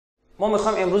ما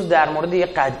میخوایم امروز در مورد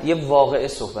یه واقعه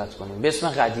صحبت کنیم به اسم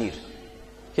غدیر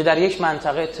که در یک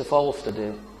منطقه اتفاق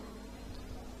افتاده.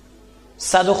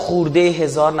 100 و خورده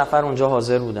هزار نفر اونجا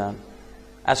حاضر بودن.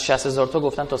 از 60,000 تا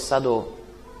گفتن تا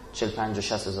 145 و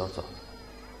 60,000 تا.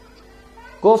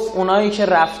 گفت اونایی که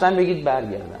رفتن بگید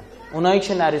برگردن، اونایی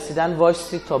که نرسیدن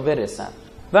وایسید تا برسن.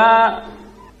 و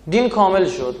دین کامل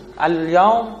شد.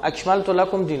 الیوم اکملت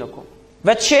لکم دینکم.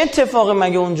 و چه اتفاقی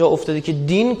مگه اونجا افتاده که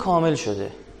دین کامل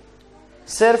شده؟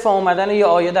 صرف اومدن یه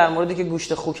آیه در موردی که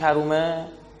گوشت خوک حرومه.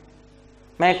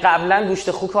 من قبلا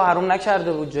گوشت خوک رو حروم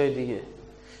نکرده بود جای دیگه.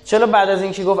 چرا بعد از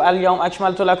اینکه گفت الیوم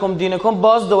اکملت لکم دینکم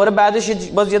باز دوباره بعدش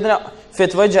باز یه دونه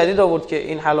فتوای جدید آورد که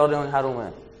این حلاله اون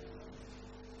حرومه؟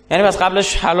 یعنی بس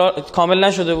قبلش حلال کامل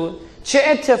نشده بود؟ چه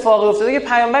اتفاقی افتاده که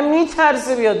پیامبر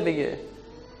میترسه بیاد بگه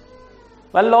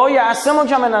والله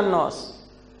یعصمک من الناس؟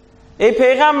 ای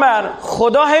پیغمبر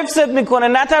خدا حفظت میکنه،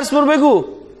 نترس، برو بگو.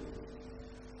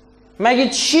 مگه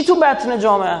چی تو بطن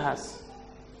جامعه هست؟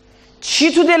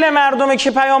 چی تو دل مردمه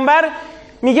که پیامبر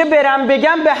میگه برم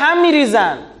بگم به هم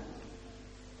میریزن؟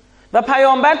 و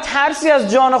پیامبر ترسی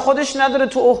از جان خودش نداره.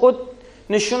 تو احد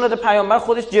نشون داده پیامبر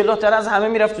خودش جلوتر از همه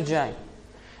میرفت تو جنگ.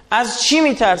 از چی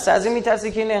میترسه؟ از این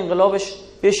میترسه که این انقلابش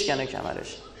بشکنه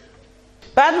کمرش.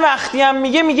 بعد وقتی هم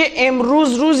میگه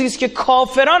امروز روزی است که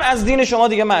کافران از دین شما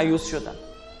دیگه مایوس شدن.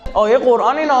 آیه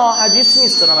قرآن اینا حدیث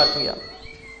نیست، دارم برات میگم.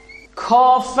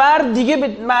 کافر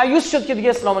دیگه مایوس شد که دیگه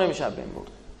اسلامو نمیشه بین برد.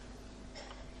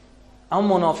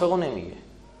 اما منافقو نمیگه،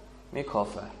 میگه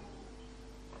کافر.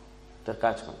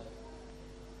 دقت کن.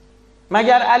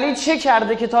 مگر علی چه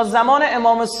کرده که تا زمان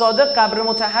امام صادق قبر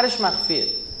مطهرش مخفیه؟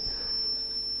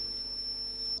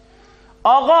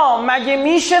 آقا مگه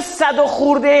میشه 100 و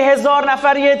خورده هزار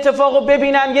نفر یه اتفاقو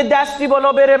ببینن، یه دستی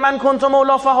بالا بره من کنت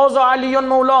مولا فهذا علی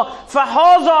مولا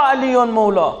فهذا علی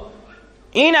مولا،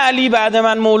 این علی بعد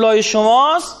من مولای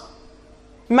شماست؟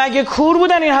 مگه کور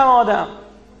بودن این همه آدم؟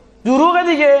 دروغه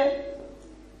دیگه.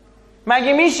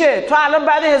 مگه میشه تو الان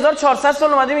بعد 1400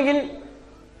 سال اومدی میگین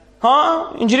ها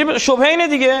اینجوری؟ شبهه اینه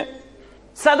دیگه.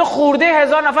 100 و خورده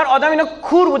هزار نفر آدم اینا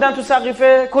کور بودن تو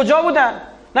سقیفه؟ کجا بودن؟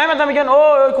 نمیدونم میگن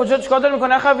اوه کجا چیکار داره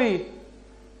میکنه خبی؟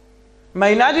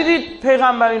 مگه ندیدید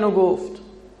پیغمبر اینو گفت؟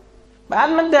 بعد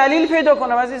من دلیل پیدا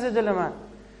کنم عزیز دل من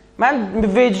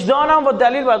وجدانم با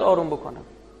دلیل باید آروم بکنم.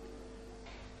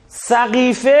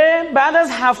 سقیفه بعد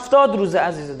از 70 روزه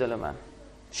عزیز دل من.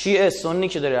 شیعه سنی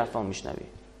که داری حرفامو میشنوی،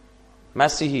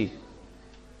 مسیحی،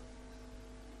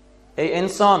 ای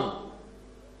انسان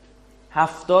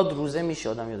 70 روزه میشه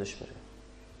آدم یادش بره؟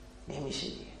 نمیشه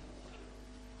دیگه.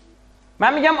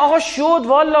 من میگم آقا شد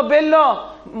والا بلا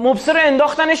مبصر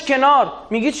انداختنش کنار.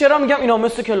 میگی چرا؟ میگم اینا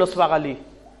مثل کلاس بغلی.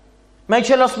 من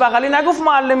کلاس بغلی نگفت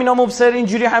معلم اینا مبصر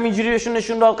اینجوری همینجوری بهشون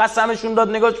نشون داد، قسمشون داد،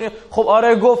 نگاهشون. خب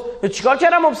آره گفت. چیکار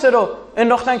کردن مبصر رو؟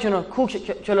 انداختن کنار. کو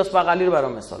کلاس بغلی رو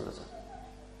برام مثال بزن.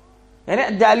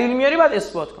 یعنی دلیل میاری بعد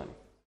اثبات کنی.